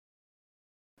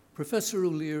Professor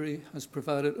O'Leary has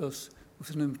provided us with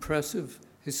an impressive,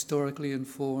 historically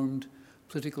informed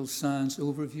political science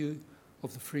overview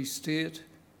of the Free State,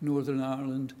 Northern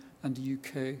Ireland, and the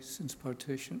UK since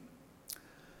partition.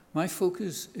 My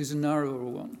focus is a narrower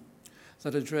one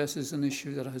that addresses an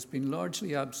issue that has been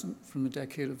largely absent from the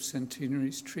decade of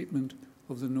centenary's treatment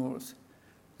of the North,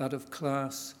 that of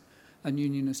class and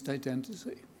unionist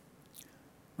identity.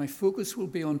 My focus will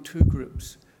be on two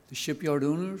groups, the shipyard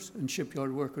owners and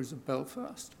shipyard workers of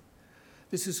Belfast.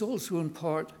 This is also in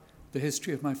part the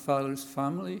history of my father's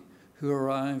family, who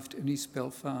arrived in East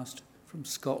Belfast from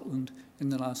Scotland in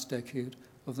the last decade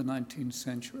of the 19th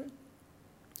century.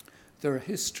 Their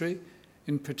history,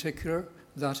 in particular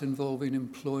that involving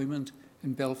employment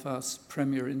in Belfast's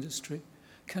premier industry,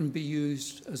 can be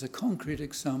used as a concrete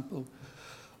example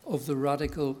of the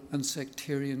radical and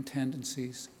sectarian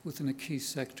tendencies within a key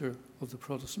sector of the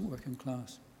Protestant working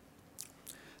class.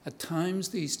 At times,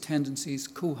 these tendencies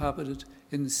cohabited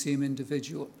in the same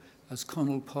individual, as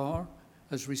Conall Power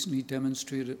has recently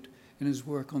demonstrated in his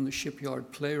work on the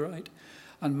shipyard playwright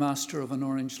and master of an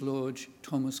Orange Lodge,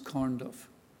 Thomas Carnduff.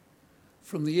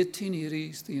 From the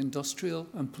 1880s, the industrial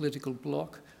and political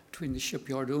bloc between the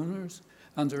shipyard owners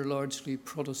and their largely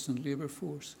Protestant labour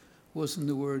force was, in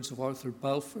the words of Arthur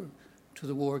Balfour to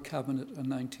the War Cabinet in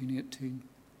 1918,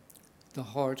 the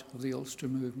heart of the Ulster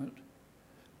movement.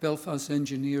 Belfast's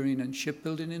engineering and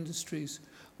shipbuilding industries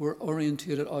were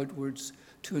orientated outwards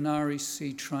to an Irish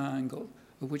Sea triangle,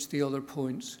 of which the other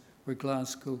points were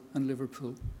Glasgow and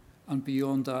Liverpool, and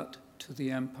beyond that to the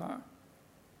Empire.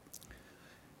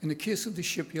 In the case of the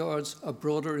shipyards, a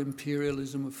broader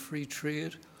imperialism of free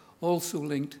trade also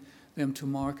linked them to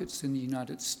markets in the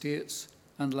United States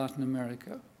and Latin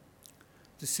America.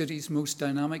 The city's most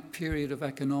dynamic period of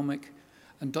economic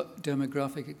and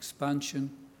demographic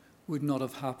expansion would not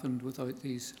have happened without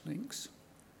these links.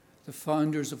 The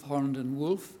founders of Holland and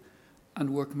Wolff and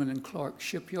Workman and Clark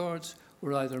shipyards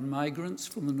were either migrants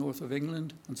from the north of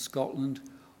England and Scotland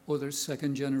or their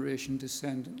second-generation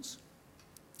descendants.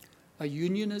 A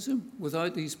unionism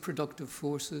without these productive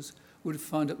forces would have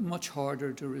found it much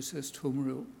harder to resist Home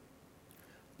Rule.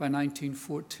 By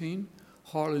 1914,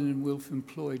 Harland and Wolff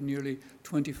employed nearly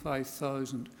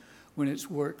 25,000 when its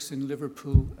works in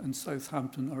Liverpool and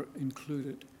Southampton are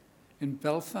included. In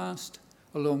Belfast,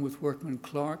 along with Workman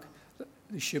Clark,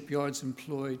 the shipyards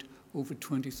employed over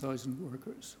 20,000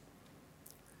 workers.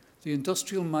 The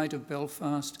industrial might of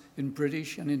Belfast in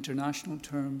British and international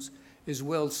terms is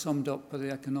well summed up by the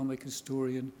economic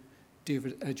historian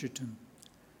David Edgerton.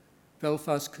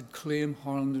 Belfast could claim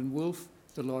Harland and Wolff,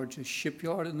 the largest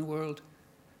shipyard in the world.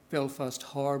 Belfast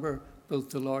Harbour built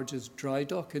the largest dry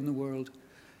dock in the world.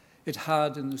 It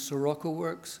had in the Sirocco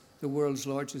Works, the world's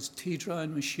largest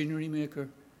tea-drying machinery maker,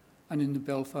 and in the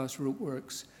Belfast Rope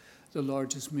Works, the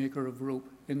largest maker of rope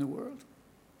in the world.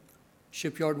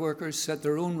 Shipyard workers set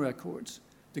their own records.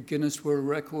 The Guinness World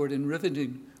Record in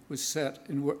riveting was set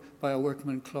by a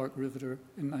Workman Clark riveter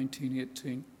in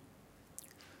 1918.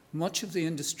 Much of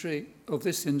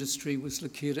this industry was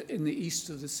located in the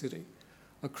east of the city,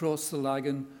 across the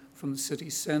Lagan from the city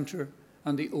centre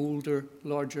and the older,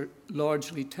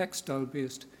 largely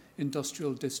textile-based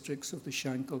industrial districts of the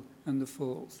Shankill and the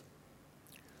Falls.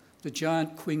 The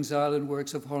giant Queen's Island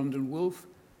works of Holland and Wolff,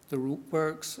 the Rope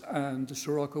Works and the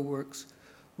Sirocco Works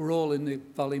were all in the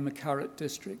Ballymacarrat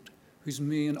district, whose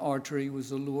main artery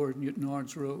was the Lower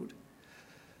Newtownards Road.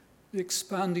 The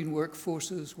expanding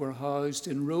workforces were housed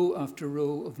in row after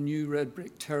row of new red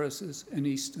brick terraces in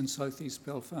east and southeast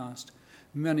Belfast,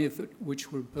 many of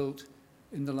which were built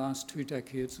in the last 2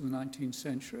 decades of the 19th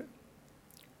century.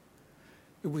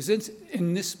 It was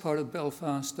in this part of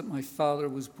Belfast that my father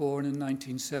was born in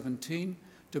 1917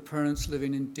 to parents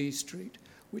living in D Street,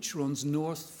 which runs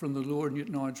north from the Lower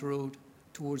Newtownards Road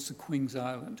towards the Queen's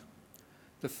Island.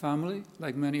 The family,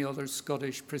 like many other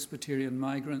Scottish Presbyterian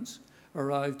migrants,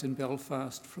 arrived in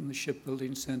Belfast from the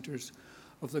shipbuilding centres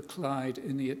of the Clyde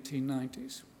in the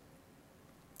 1890s.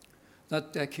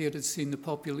 That decade had seen the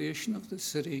population of the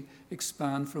city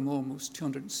expand from almost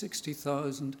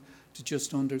 260,000 to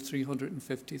just under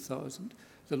 350,000,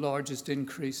 the largest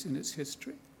increase in its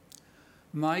history.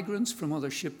 Migrants from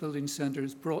other shipbuilding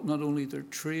centres brought not only their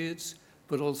trades,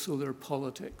 but also their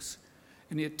politics.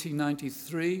 In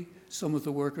 1893, some of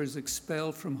the workers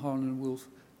expelled from Harland and Wolff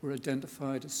were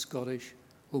identified as Scottish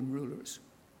Home Rulers.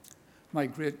 My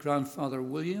great-grandfather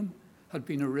William had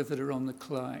been a riveter on the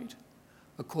Clyde.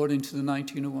 According to the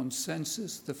 1901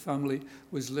 census, the family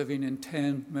was living in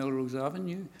 10 Melrose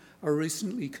Avenue, a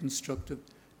recently constructed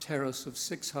terrace of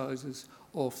 6 houses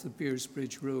off the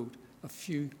Beersbridge Road, a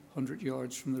few hundred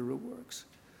yards from the road works.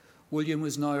 William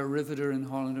was now a riveter in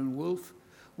Harland and Wolff,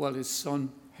 while his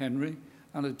son Henry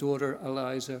and a daughter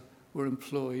Eliza were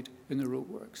employed in the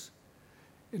ropeworks.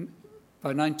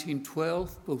 By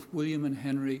 1912, both William and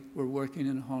Henry were working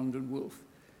in Harland and Wolff.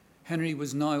 Henry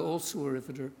was now also a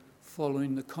riveter,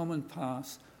 following the common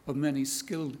path of many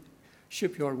skilled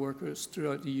shipyard workers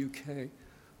throughout the UK,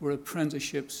 where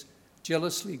apprenticeships,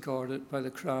 jealously guarded by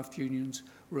the craft unions,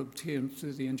 were obtained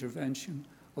through the intervention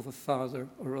of a father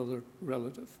or other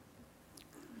relative.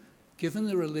 Given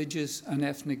the religious and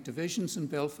ethnic divisions in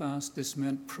Belfast, this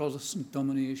meant Protestant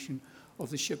domination of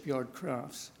the shipyard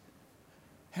crafts.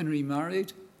 Henry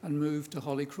married and moved to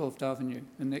Hollycroft Avenue,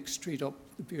 the next street up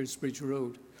the Beersbridge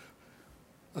Road.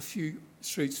 A few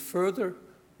streets further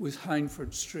was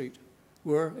Hindford Street,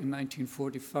 where in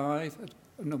 1945,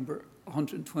 at number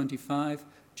 125,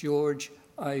 George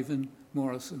Ivan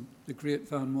Morrison, the great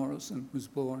Van Morrison, was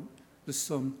born, the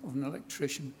son of an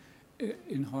electrician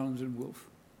in Harland and Wolff.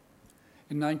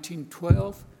 In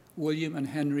 1912, William and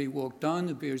Henry walked down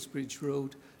the Beersbridge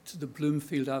Road to the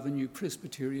Bloomfield Avenue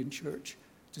Presbyterian Church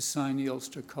to sign the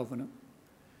Ulster Covenant.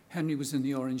 Henry was in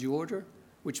the Orange Order,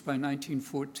 which by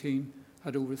 1914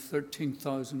 had over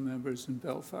 13,000 members in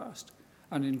Belfast,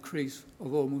 an increase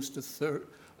of almost a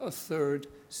third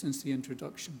since the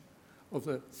introduction of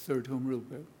the Third Home Rule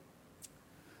Bill.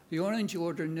 The Orange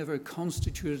Order never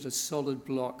constituted a solid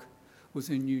bloc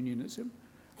within unionism,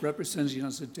 representing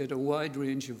as it did a wide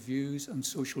range of views and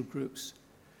social groups.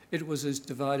 It was as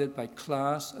divided by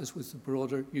class as was the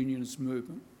broader unionist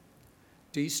movement.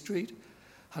 D Street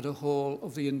had a hall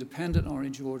of the independent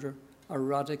Orange Order, a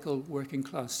radical working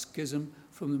class schism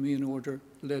from the main order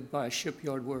led by a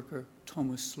shipyard worker,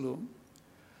 Thomas Sloane.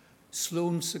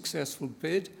 Sloane's successful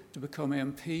bid to become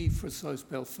MP for South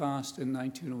Belfast in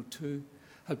 1902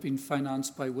 had been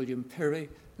financed by William Perry,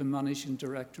 the managing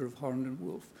director of Harland and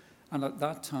Wolff, and at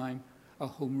that time a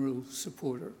Home Rule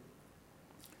supporter.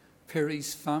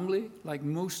 Perry's family, like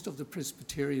most of the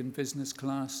Presbyterian business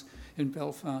class in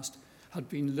Belfast, had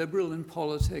been liberal in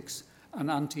politics and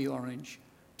anti-Orange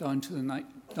down to the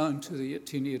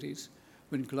 1880s,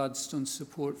 when Gladstone's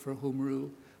support for Home Rule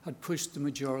had pushed the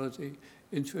majority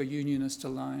into a unionist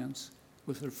alliance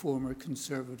with their former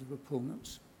Conservative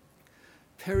opponents.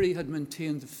 Perry had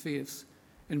maintained the faith,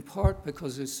 in part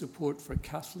because his support for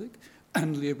Catholic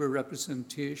and Labour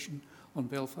representation on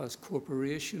Belfast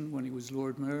Corporation when he was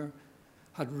Lord Mayor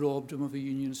had robbed him of a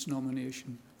unionist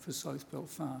nomination for South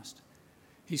Belfast.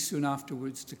 He soon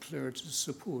afterwards declared his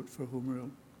support for Home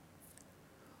Rule.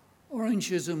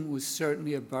 Orangeism was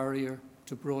certainly a barrier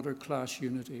to broader class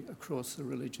unity across the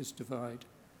religious divide,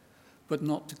 but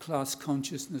not to class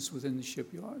consciousness within the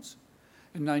shipyards.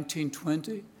 In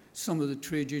 1920, some of the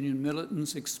trade union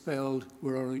militants expelled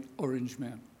were Orange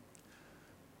men.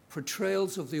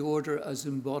 Portrayals of the order as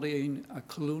embodying a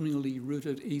colonially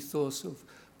rooted ethos of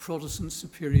Protestant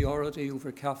superiority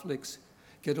over Catholics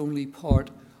get only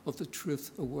part of the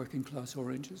truth of working class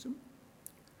Orangeism.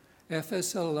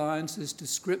 FSL Alliance's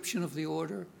description of the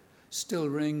order still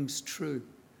rings true.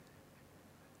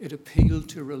 It appealed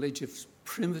to religious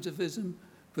primitivism,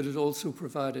 but it also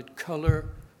provided colour,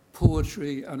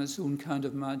 poetry, and its own kind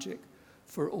of magic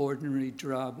for ordinary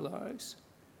drab lives.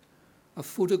 A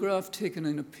photograph taken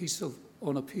on a piece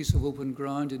of open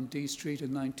ground in D Street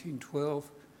in 1912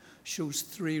 shows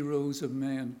 3 rows of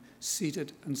men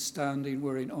seated and standing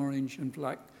wearing orange and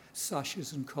black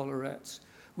sashes and collarettes,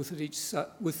 with at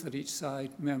each side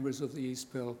members of the East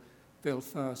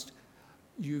Belfast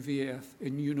UVF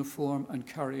in uniform and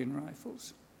carrying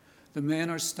rifles. The men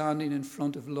are standing in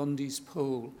front of Lundy's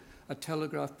pole, a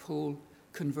telegraph pole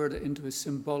converted into a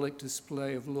symbolic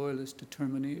display of loyalist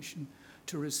determination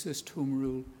to resist Home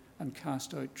Rule and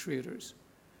cast out traitors.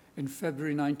 In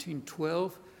February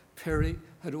 1912, Perry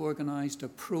had organised a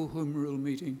pro-Home Rule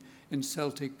meeting in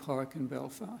Celtic Park in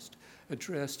Belfast,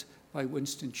 addressed by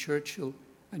Winston Churchill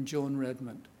and John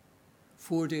Redmond.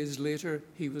 4 days later,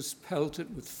 he was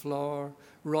pelted with flour,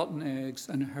 rotten eggs,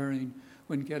 and herring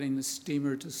when getting the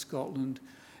steamer to Scotland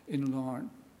in Larne.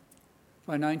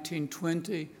 By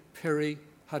 1920, Perry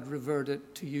had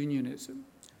reverted to unionism.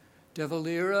 De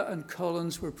Valera and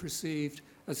Collins were perceived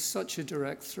as such a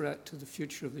direct threat to the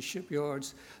future of the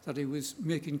shipyards that he was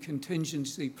making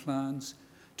contingency plans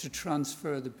to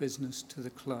transfer the business to the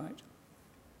Clyde.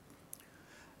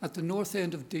 At the north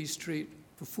end of D Street,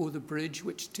 before the bridge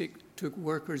which took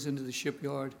workers into the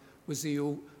shipyard, was the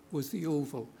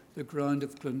Oval, the ground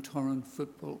of Glentoran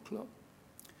Football Club.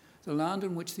 The land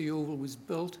on which the Oval was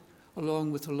built,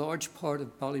 along with a large part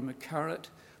of Ballymacarrat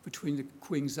between the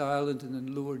Queen's Island and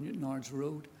the Lower Newtonards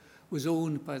Road, was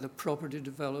owned by the property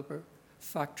developer,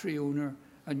 factory owner,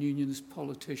 and unionist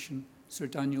politician Sir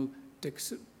Daniel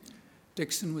Dixon.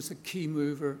 Dixon was a key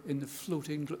mover in the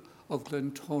floating of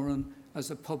Glentoran as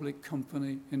a public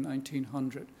company in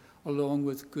 1900, along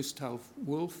with Gustav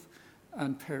Wolff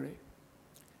and Perry.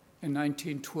 In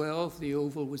 1912, the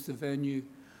Oval was the venue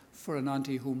for an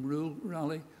anti-Home Rule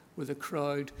rally, where the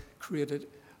crowd created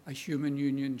a human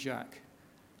Union Jack.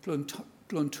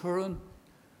 Glentoran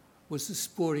was the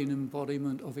sporting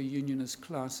embodiment of a unionist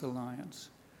class alliance.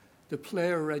 The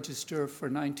player register for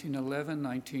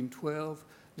 1911-1912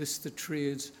 lists the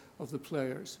trades of the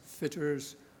players: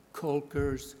 fitters,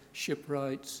 caulkers,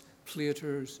 shipwrights,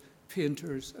 platers,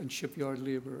 painters, and shipyard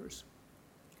labourers.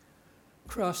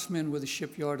 Craftsmen were the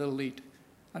shipyard elite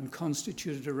and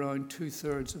constituted around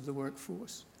 2/3 of the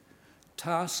workforce.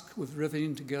 Tasked with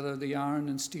riveting together the iron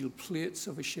and steel plates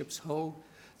of a ship's hull,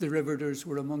 the riveters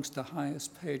were amongst the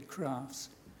highest paid crafts.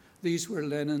 These were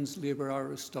Lenin's labour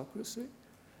aristocracy,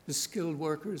 the skilled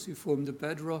workers who formed the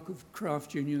bedrock of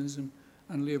craft unionism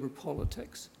and labour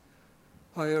politics.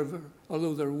 However,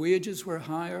 although their wages were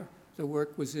higher, their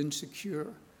work was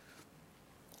insecure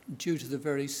due to the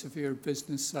very severe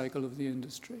business cycle of the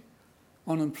industry.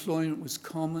 Unemployment was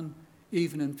common,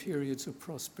 even in periods of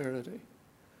prosperity.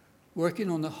 Working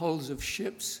on the hulls of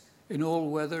ships in all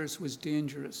weathers was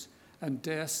dangerous, and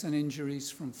deaths and injuries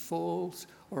from falls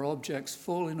or objects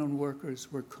falling on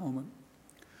workers were common.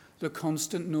 The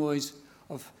constant noise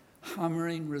of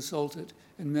hammering resulted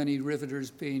in many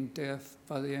riveters being deaf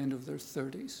by the end of their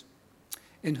 30s.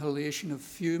 Inhalation of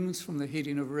fumes from the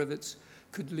heating of rivets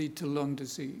could lead to lung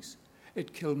disease.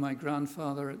 It killed my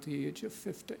grandfather at the age of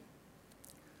 50.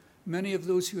 Many of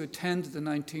those who attended the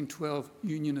 1912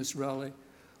 Unionist rally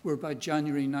were by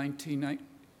January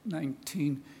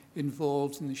 1919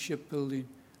 involved in the shipbuilding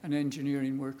and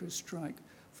engineering workers' strike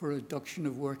for a reduction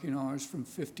of working hours from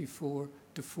 54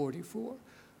 to 44,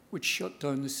 which shut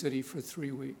down the city for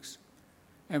 3 weeks.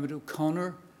 Emmett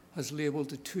O'Connor has labelled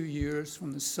the 2 years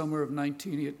from the summer of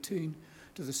 1918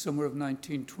 to the summer of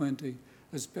 1920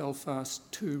 as Belfast's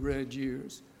 2 red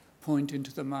years, pointing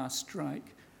to the mass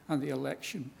strike and the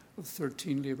election of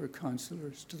 13 Labour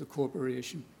councillors to the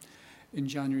corporation in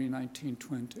January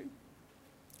 1920.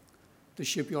 The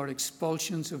shipyard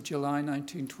expulsions of July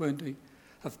 1920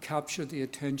 have captured the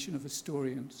attention of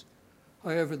historians.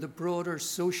 However, the broader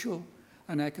social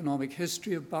and economic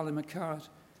history of Ballymacarrat,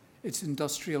 its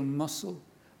industrial muscle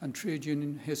and trade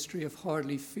union history have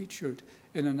hardly featured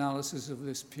in analysis of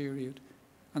this period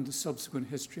and the subsequent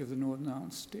history of the Northern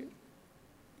Ireland state.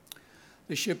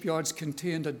 The shipyards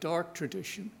contained a dark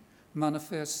tradition,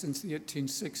 manifest since the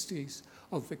 1860s,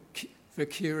 of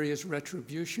vicarious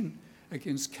retribution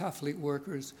against Catholic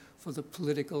workers for the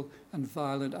political and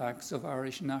violent acts of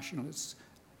Irish nationalists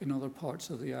in other parts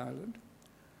of the island.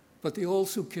 But they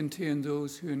also contained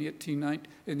those who in the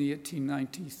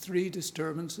 1893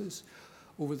 disturbances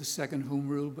over the Second Home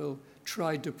Rule Bill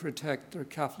tried to protect their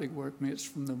Catholic workmates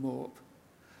from the mob.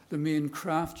 The main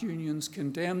craft unions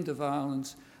condemned the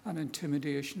violence and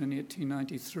intimidation in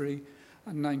 1893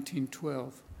 and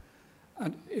 1912.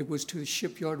 And it was to the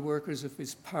shipyard workers of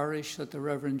his parish that the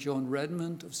Reverend John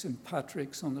Redmond of St.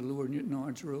 Patrick's on the Lower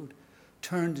Newtownards Road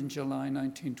turned in July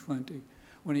 1920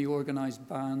 when he organised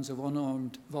bands of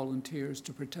unarmed volunteers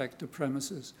to protect the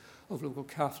premises of local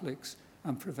Catholics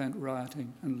and prevent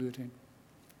rioting and looting.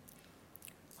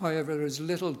 However, there is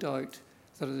little doubt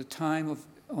that at a time of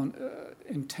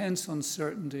intense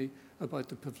uncertainty about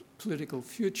the political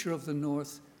future of the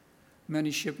North,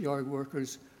 many shipyard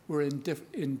workers were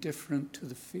indifferent to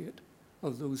the fate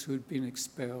of those who had been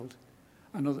expelled,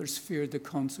 and others feared the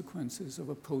consequences of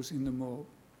opposing the mob.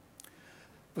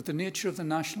 But the nature of the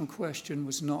national question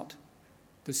was not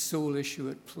the sole issue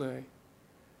at play.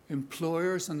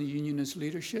 Employers and the unionist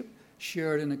leadership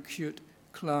shared an acute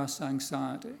class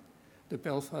anxiety. The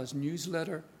Belfast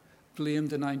Newsletter blamed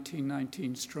the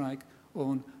 1919 strike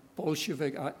on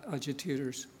Bolshevik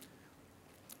agitators,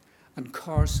 and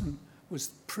Carson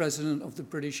was president of the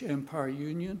British Empire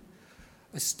Union,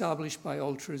 established by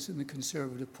ultras in the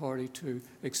Conservative Party to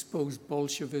expose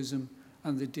Bolshevism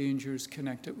and the dangers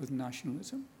connected with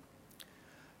nationalism.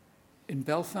 In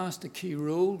Belfast, a key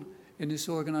role in this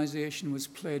organisation was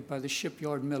played by the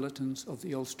shipyard militants of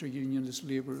the Ulster Unionist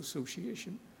Labour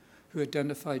Association, who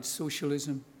identified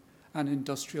socialism and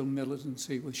industrial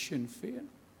militancy with Sinn Féin.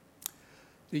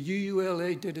 The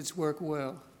UULA did its work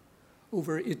well.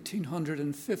 Over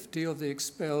 1,850 of the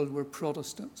expelled were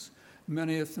Protestants,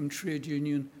 many of them trade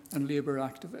union and labour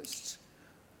activists.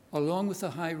 Along with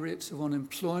the high rates of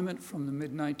unemployment from the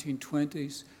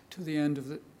mid-1920s to the end of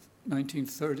the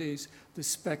 1930s, the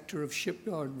spectre of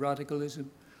shipyard radicalism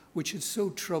which had so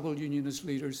troubled Unionist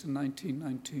leaders in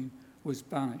 1919, was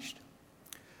banished.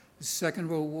 The Second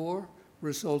World War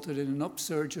resulted in an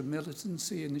upsurge of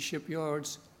militancy in the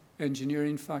shipyards,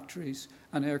 engineering factories,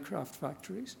 and aircraft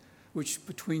factories, which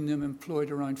between them employed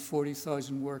around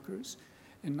 40,000 workers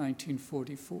in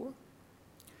 1944.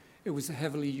 It was the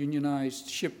heavily unionised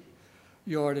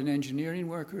shipyard and engineering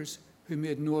workers who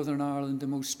made Northern Ireland the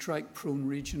most strike-prone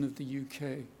region of the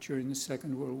UK during the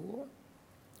Second World War.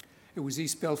 It was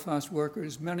East Belfast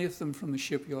workers, many of them from the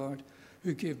shipyard,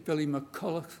 who gave Billy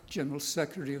McCulloch, General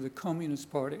Secretary of the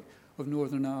Communist Party of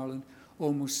Northern Ireland,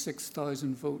 almost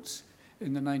 6,000 votes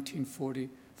in the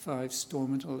 1945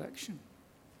 Stormont election.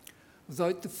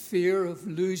 Without the fear of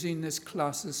losing this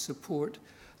class's support,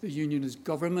 the Unionist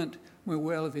government may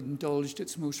well have indulged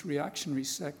its most reactionary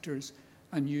sectors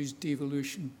and used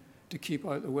devolution to keep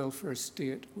out the welfare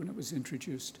state when it was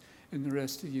introduced in the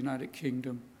rest of the United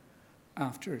Kingdom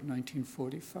after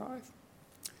 1945.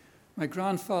 My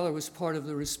grandfather was part of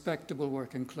the respectable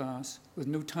working class, with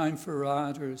no time for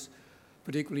rioters,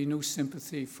 but equally no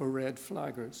sympathy for red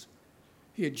flaggers.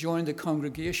 He had joined the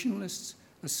Congregationalists,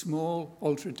 a small,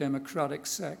 ultra-democratic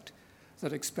sect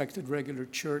that expected regular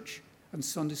church and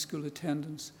Sunday school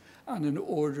attendance and an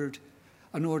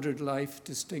ordered life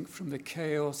distinct from the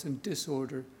chaos and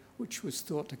disorder which was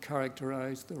thought to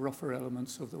characterize the rougher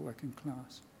elements of the working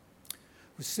class.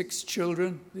 With 6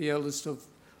 children, the eldest of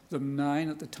them 9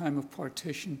 at the time of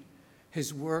partition,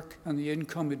 his work and the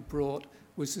income it brought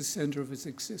was the center of his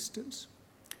existence.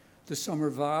 The summer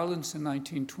violence in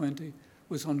 1920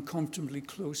 was uncomfortably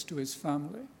close to his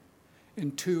family.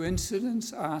 In 2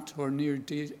 incidents at or near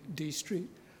D Street,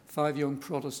 5 young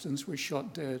Protestants were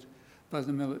shot dead by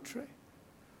the military.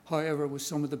 However, with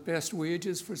some of the best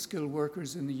wages for skilled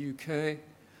workers in the UK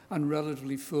and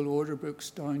relatively full order books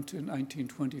down to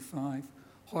 1925,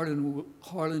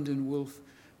 Harland and Wolff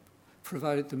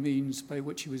provided the means by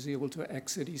which he was able to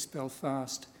exit East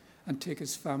Belfast and take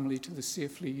his family to the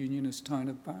safely unionist town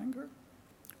of Bangor.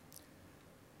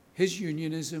 His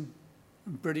unionism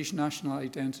and British national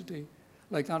identity,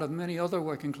 like that of many other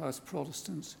working class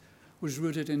Protestants, was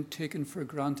rooted in taken for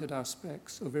granted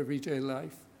aspects of everyday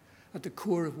life, at the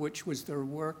core of which was their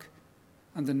work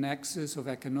and the nexus of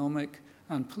economic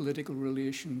and political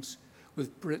relations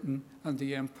with Britain and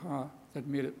the empire that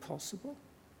made it possible.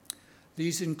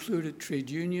 These included trade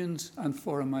unions and,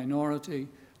 for a minority,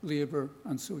 labour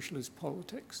and socialist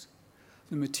politics.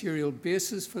 The material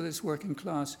basis for this working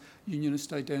class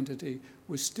unionist identity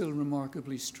was still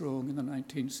remarkably strong in the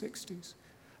 1960s.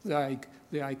 The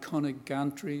iconic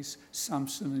gantries,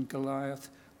 Samson and Goliath,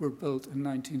 were built in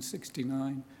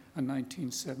 1969 and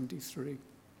 1973.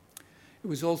 It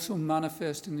was also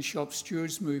manifest in the shop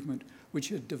stewards movement, which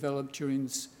had developed during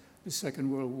the Second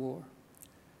World War.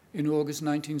 In August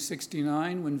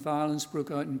 1969, when violence broke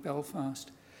out in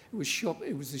Belfast,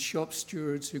 it was the shop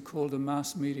stewards who called a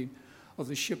mass meeting of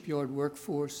the shipyard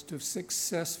workforce to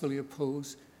successfully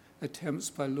oppose attempts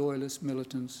by loyalist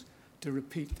militants to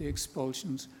repeat the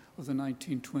expulsions of the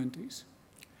 1920s.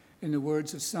 In the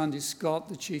words of Sandy Scott,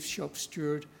 the chief shop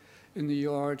steward in the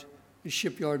yard, the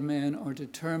shipyard men are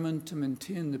determined to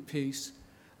maintain the peace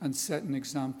and set an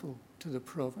example to the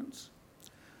province.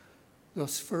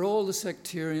 Thus, for all the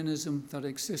sectarianism that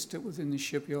existed within the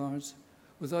shipyards,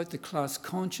 without the class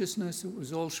consciousness that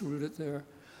was also rooted there,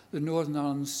 the Northern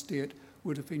Ireland state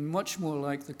would have been much more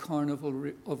like the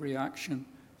carnival of reaction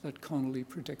that Connolly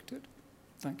predicted.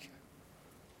 Thank you.